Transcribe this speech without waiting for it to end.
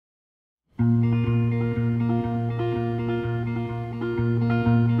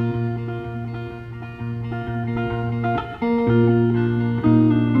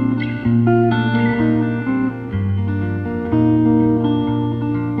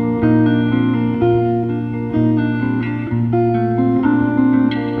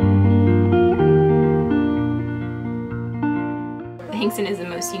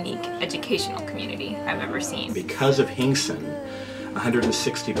seen. Because of Hinkson,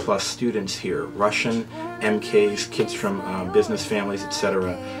 160 plus students here, Russian, MKs, kids from business families,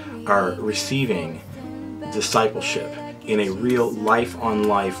 etc., are receiving discipleship in a real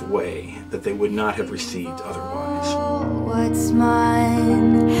life-on-life way that they would not have received otherwise. What's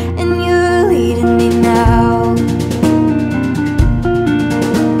mine, and you're leading me now.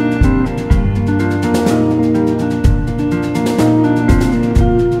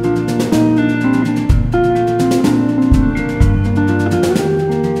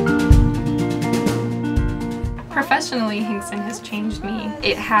 Professionally, Hinkson has changed me.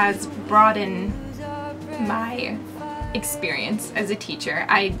 It has broadened my experience as a teacher.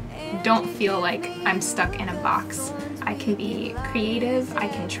 I don't feel like I'm stuck in a box. I can be creative, I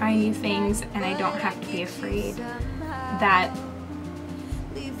can try new things, and I don't have to be afraid that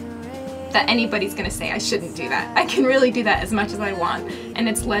anybody's gonna say I shouldn't do that. I can really do that as much as I want, and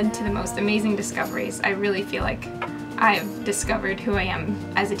it's led to the most amazing discoveries. I really feel like I've discovered who I am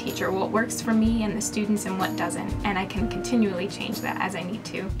as a teacher, what works for me and the students and what doesn't, and I can continually change that as I need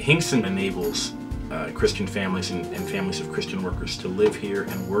to. Hinkson enables Christian families and families of Christian workers to live here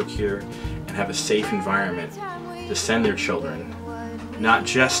and work here and have a safe environment to send their children, not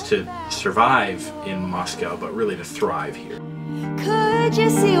just to survive in Moscow, but really to thrive here. Could you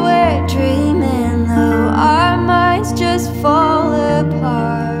see we're dreaming though our minds just fall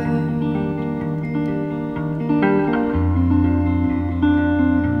apart?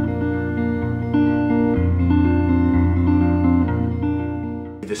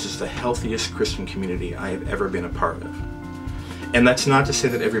 This is the healthiest Christian community I have ever been a part of. And that's not to say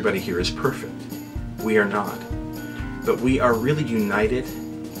that everybody here is perfect. We are not. But we are really united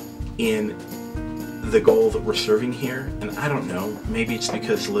in the goal that we're serving here. And I don't know, maybe it's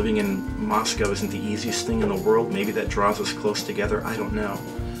because living in Moscow isn't the easiest thing in the world. Maybe that draws us close together. I don't know.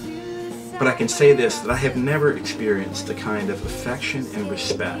 But I can say this, that I have never experienced the kind of affection and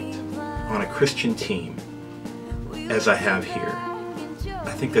respect on a Christian team as I have here.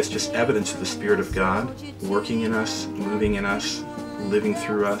 I think that's just evidence of the Spirit of God working in us, moving in us, living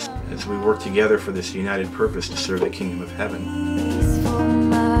through us as we work together for this united purpose to serve the kingdom of heaven.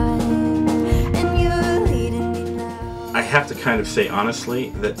 I have to kind of say honestly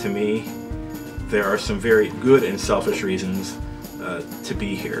that to me there are some very good and selfish reasons to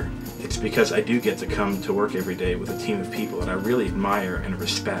be here. It's because I do get to come to work every day with a team of people that I really admire and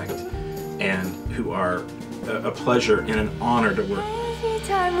respect and who are a pleasure and an honor to work with. Every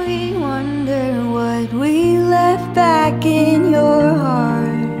time we wonder what we left back in your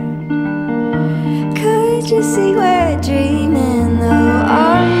heart. Could you see we're dreaming though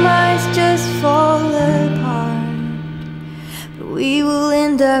our minds just fall apart? But we will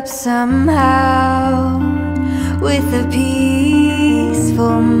end up somehow with a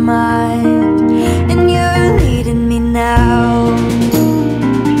peaceful mind. And you're leading me now.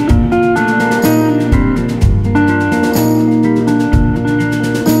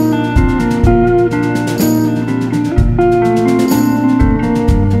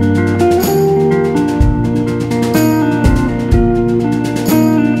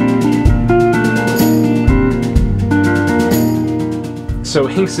 So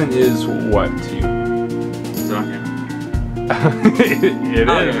Hinkson is what to you? Is it on here?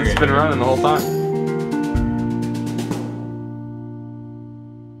 It is. It's been running the whole time.